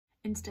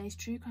In today's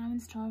True Crime and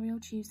Tutorial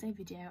Tuesday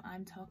video,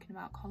 I'm talking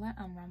about Colette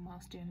Aram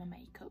whilst doing my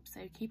makeup, so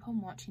keep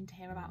on watching to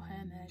hear about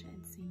her murder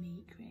and see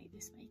me create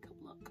this makeup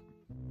look.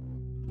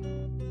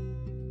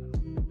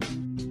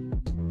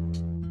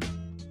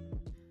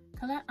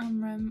 Colette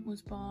Aram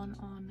was born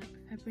on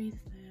February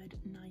 3rd,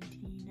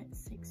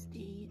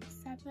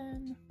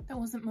 1967. There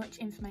wasn't much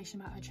information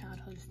about her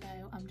childhood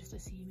though. I'm just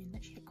assuming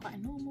that she had quite a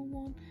normal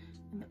one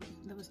and that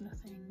there was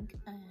nothing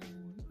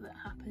that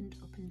happened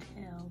up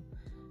until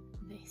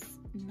this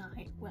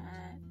night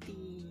where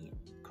the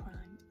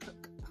crime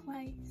took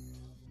place.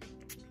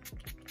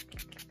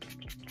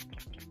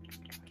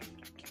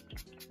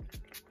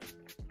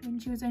 When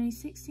she was only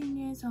 16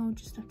 years old,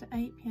 just after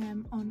 8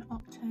 PM on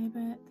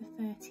October the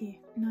 30th,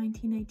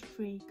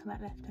 1983,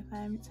 Colette left her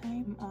parents'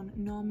 home on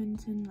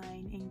Normanton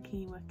Lane in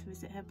Keyworth to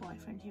visit her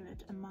boyfriend who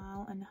lived a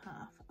mile and a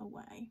half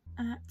away.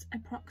 At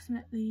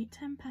approximately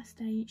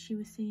 8:10, she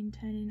was seen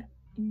turning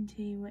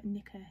into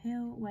Nikkie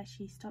Hill, where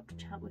she stopped to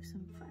chat with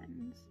some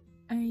friends.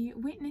 A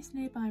witness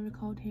nearby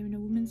recalled hearing a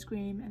woman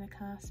scream and a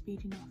car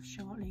speeding off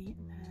shortly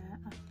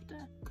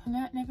thereafter.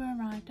 Colette never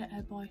arrived at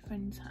her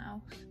boyfriend's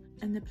house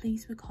and the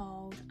police were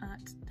called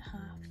at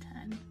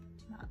 10:30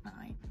 that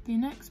night. The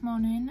next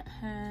morning,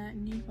 her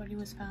new body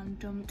was found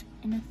dumped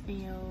in a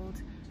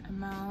field a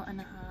mile and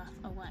a half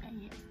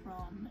away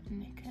from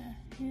Nikkie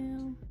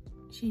Hill.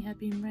 She had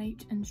been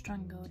raped and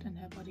strangled and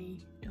her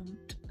body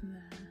dumped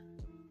there.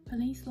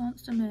 Police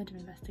launched a murder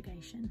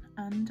investigation,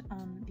 and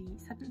on the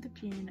 7th of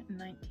June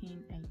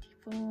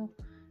 1984,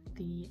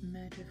 the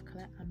murder of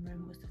Colette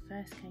Aram was the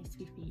first case to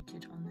be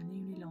featured on the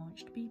newly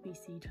launched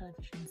BBC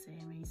television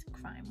series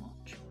Crime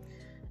Watch,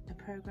 a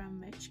programme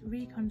which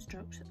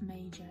reconstructs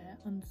major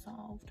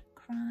unsolved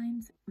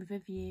crimes with a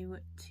view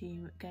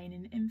to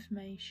gaining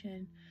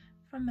information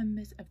from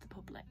members of the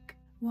public.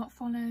 What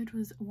followed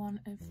was one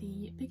of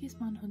the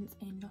biggest manhunts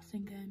in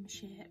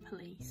Nottinghamshire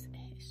police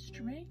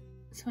history.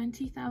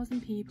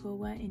 20,000 people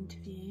were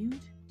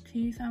interviewed,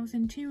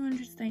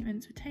 2,200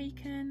 statements were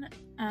taken,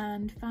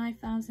 and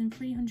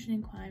 5,300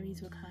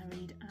 inquiries were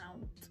carried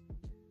out.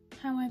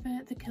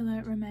 However, the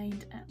killer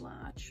remained at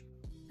large.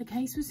 The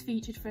case was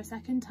featured for a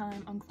second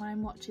time on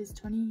Crime Watch's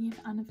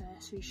 20th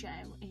anniversary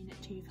show in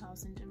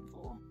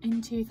 2004.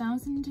 In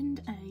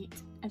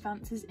 2008,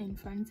 advances in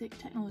forensic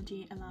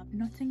technology allowed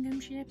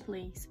Nottinghamshire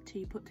police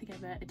to put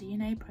together a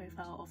DNA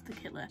profile of the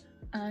killer,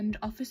 and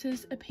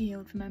officers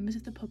appealed for members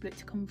of the public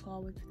to come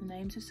forward with the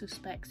names of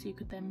suspects who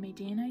could then be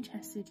DNA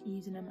tested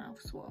using a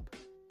mouth swab.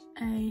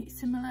 A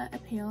similar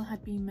appeal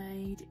had been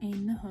made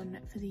in the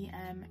hunt for the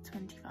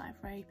M25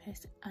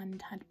 rapist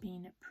and had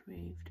been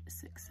proved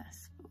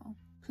successful.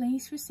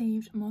 Police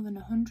received more than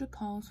 100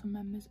 calls from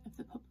members of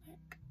the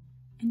public.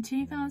 In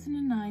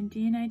 2009,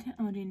 DNA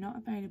technology not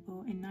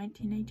available in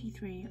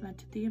 1983 led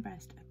to the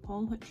arrest of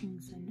Paul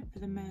Hutchinson for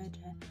the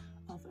murder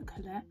of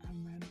Colette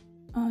Aram.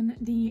 On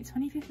the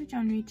 25th of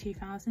January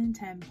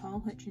 2010, Paul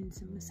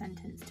Hutchinson was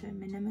sentenced to a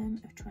minimum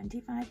of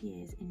 25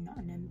 years in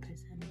Nottingham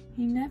prison.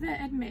 He never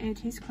admitted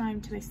his crime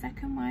to his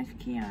second wife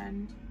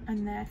Kevyn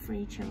and their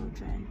 3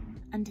 children,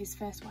 and his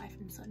first wife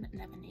and son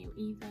never knew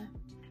either.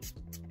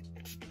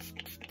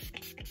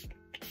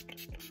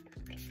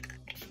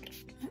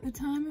 At the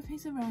time of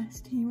his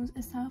arrest, he was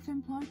a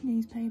self-employed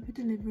newspaper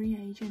delivery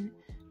agent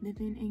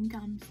living in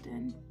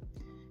Gamston,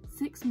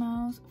 6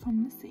 miles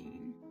from the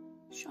scene.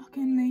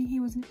 Shockingly, he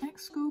was an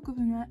ex-school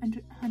governor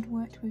and had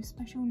worked with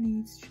special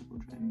needs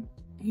children.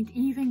 He'd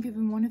even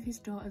given one of his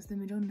daughters the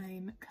middle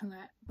name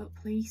Colette, but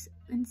police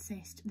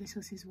insist this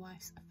was his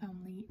wife's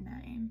family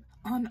name.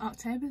 On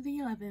October the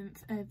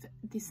 11th of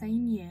the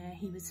same year,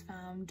 he was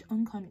found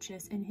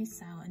unconscious in his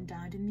cell and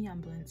died in the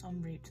ambulance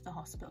en route to the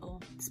hospital.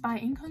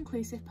 Despite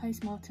inconclusive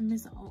post-mortem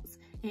results,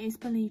 it is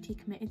believed he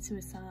committed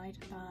suicide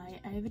by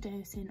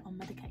overdosing on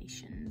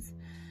medications.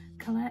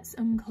 Colette's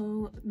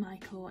uncle,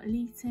 Michael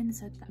Leeton,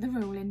 said that the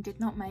ruling did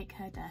not make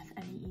her death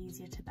any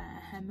easier to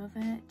bear. Her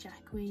mother,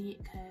 Jackie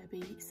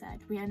Kirby,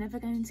 said, "We are never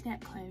going to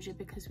get closure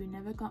because we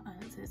never got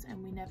answers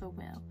and we never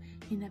will.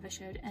 He never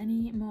showed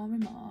any more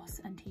remorse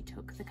and he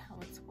took the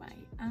coward's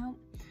way out."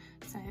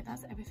 So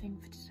that's everything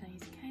for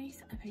today's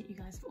case. I hope you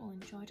guys have all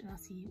enjoyed and I'll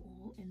see you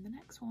all in the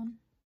next one.